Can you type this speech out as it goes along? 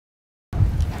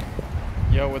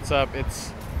Yo, what's up?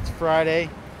 It's Friday.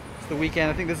 It's the weekend.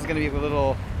 I think this is gonna be a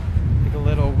little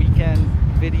weekend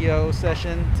video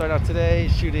session. Start out today,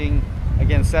 shooting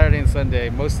again Saturday and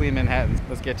Sunday, mostly in Manhattan.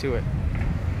 Let's get to it.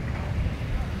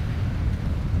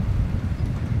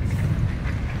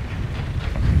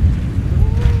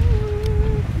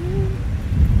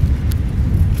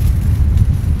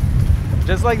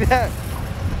 Just like that.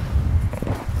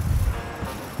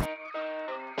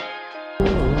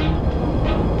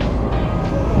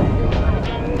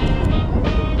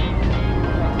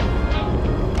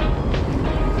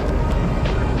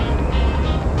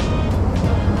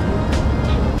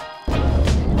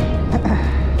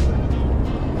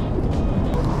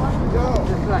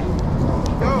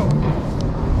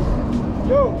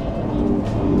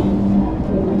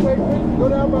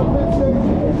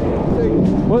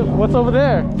 What's over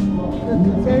there? It's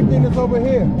the same thing that's over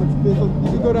here. You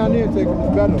can go down there and take it.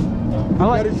 It's better.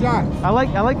 Better shots. I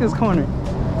like this corner.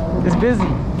 It's busy.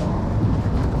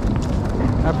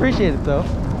 I appreciate it though.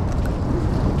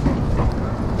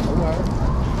 Alright.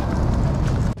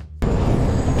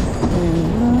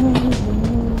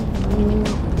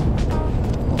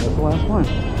 That's the last one.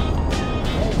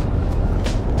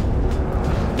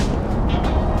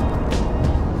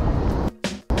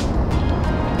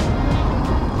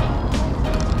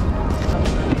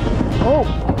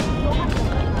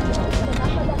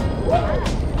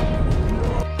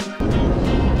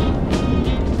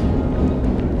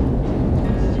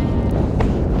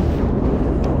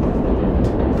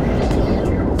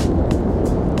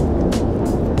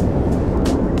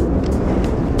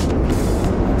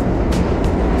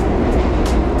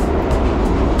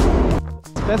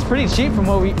 That's pretty cheap from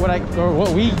what we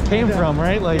came from,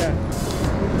 right? Like, yeah.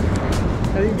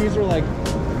 I think these were like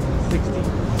 60.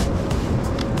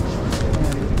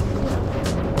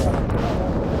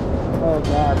 Oh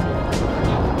God.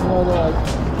 No, they're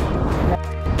like.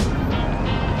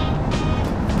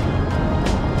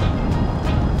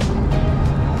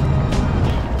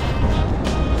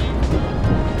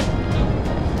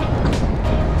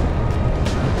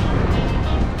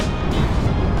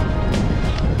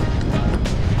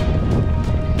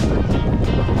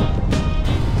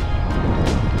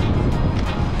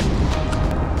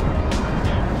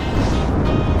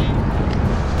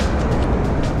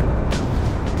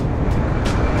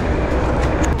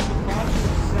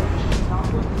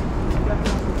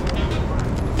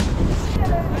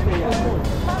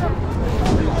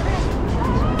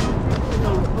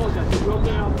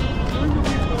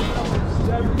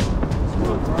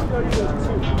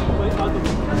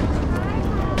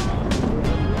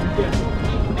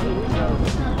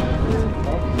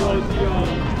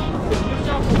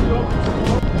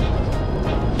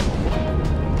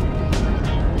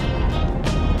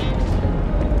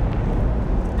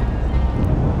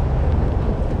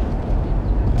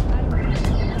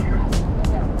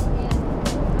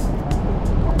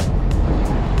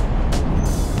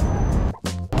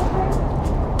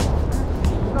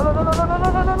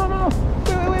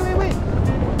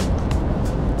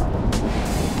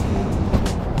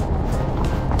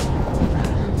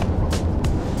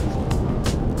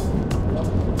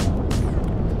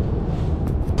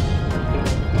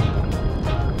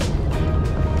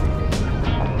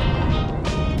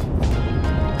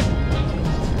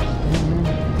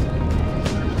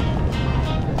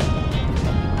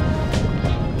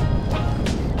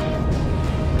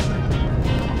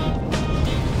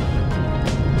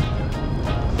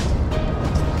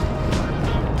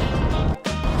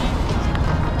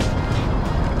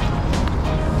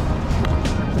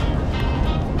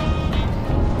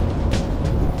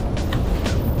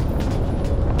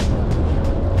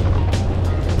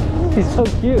 He's so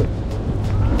cute.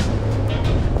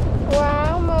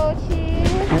 Wow, Mochi.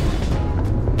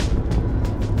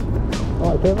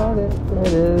 Oh, I can't find it. There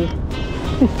it is.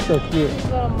 He's so cute.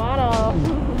 Little model.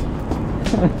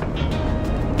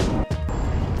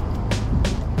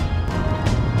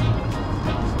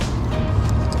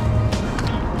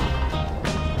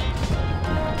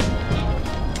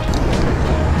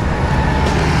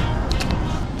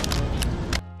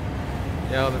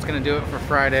 Yo, that's gonna do it for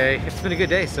Friday. It's been a good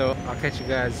day, so I'll catch you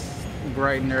guys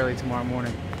bright and early tomorrow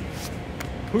morning.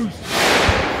 Peace.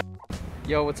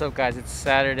 Yo, what's up guys? It's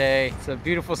Saturday. It's a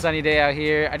beautiful sunny day out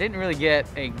here. I didn't really get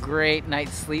a great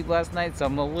night's sleep last night, so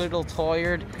I'm a little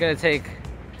tired. It's gonna take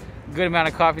a good amount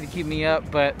of coffee to keep me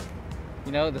up, but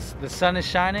you know, the sun is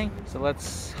shining, so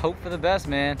let's hope for the best,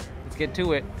 man. Let's get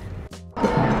to it.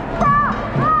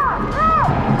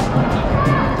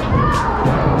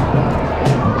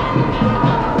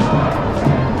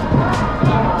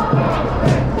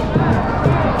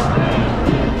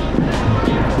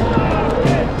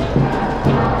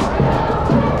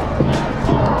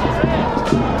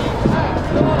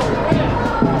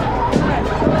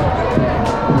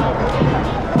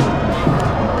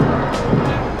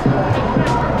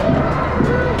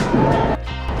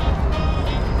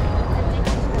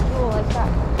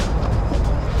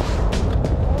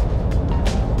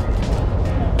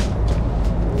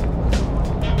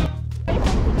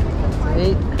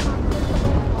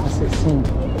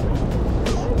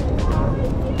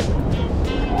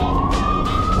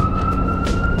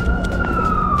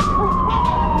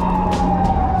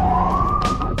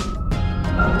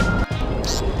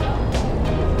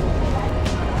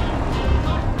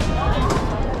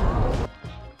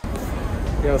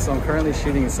 Yo, so I'm currently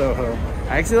shooting in Soho.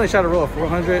 I accidentally shot a roll of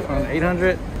 400 on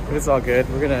 800, but it's all good.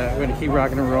 We're gonna keep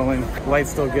rocking and rolling. The light's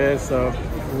still good, so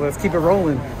let's keep it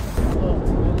rolling.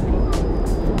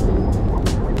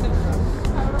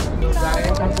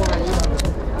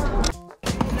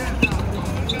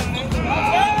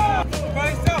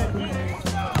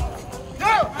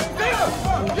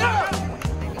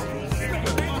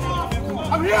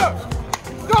 I'm here!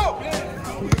 Go!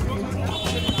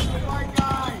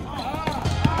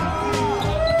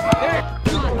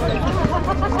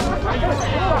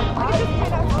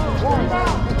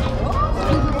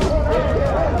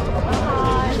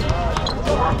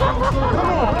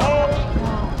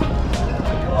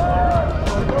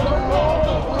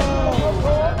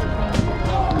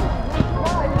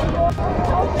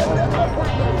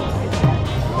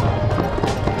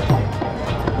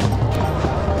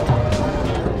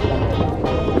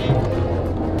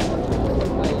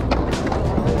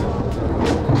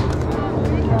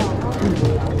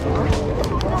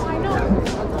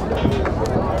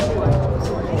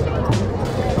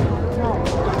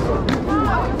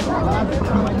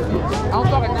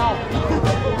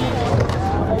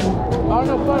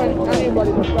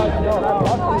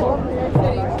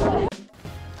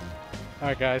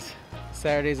 Alright guys,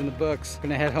 Saturday's in the books.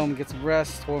 Gonna head home and get some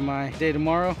rest for my day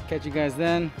tomorrow. Catch you guys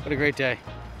then. What a great day.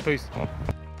 Peace.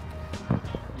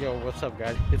 Yo, what's up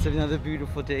guys? It's another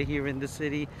beautiful day here in the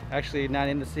city. Actually not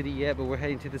in the city yet, but we're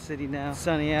heading to the city now.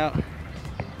 Sunny out.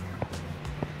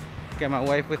 Got my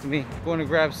wife with me. Going to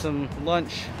grab some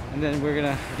lunch and then we're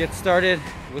gonna get started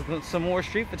with some more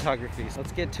street photography. So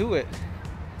let's get to it.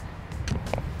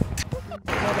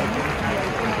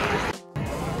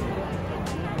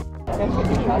 I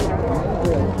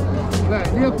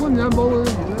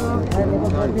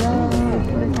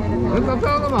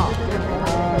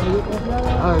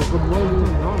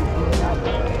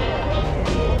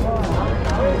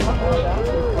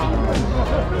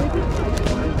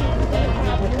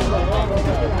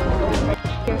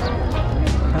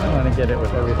don't want to get it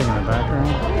with everything in the background.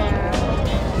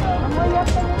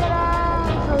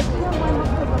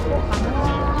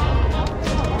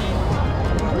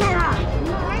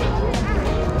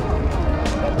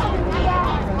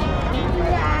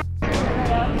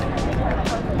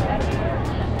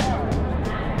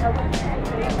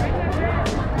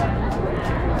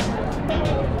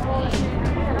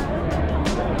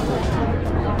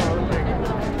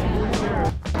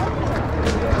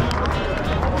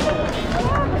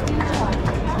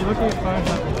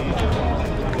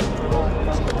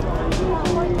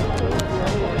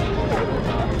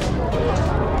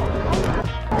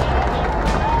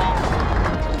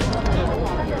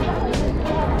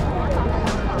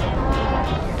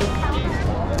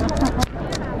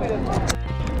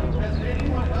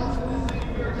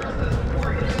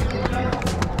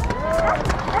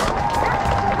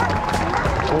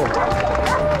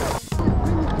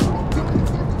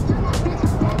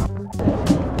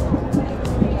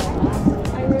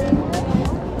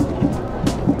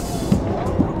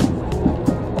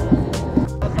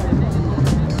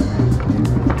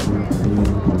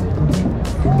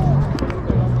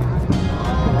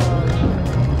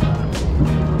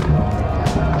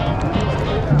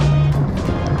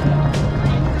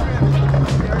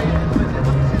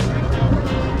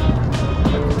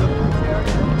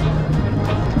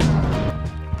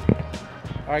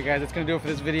 Alright guys, that's gonna do it for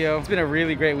this video. It's been a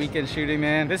really great weekend shooting,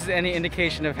 man. This is any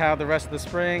indication of how the rest of the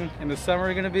spring and the summer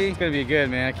are gonna be. It's gonna be good,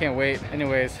 man. I can't wait.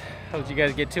 Anyways, I'll let you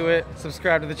guys get to it.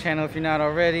 Subscribe to the channel if you're not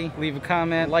already. Leave a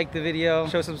comment, like the video,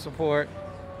 show some support.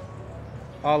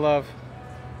 All love.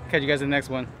 Catch you guys in the next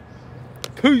one.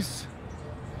 Peace!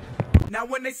 Now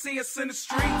when they see us in the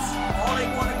streets, all they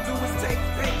wanna do is take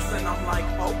pics, and I'm like,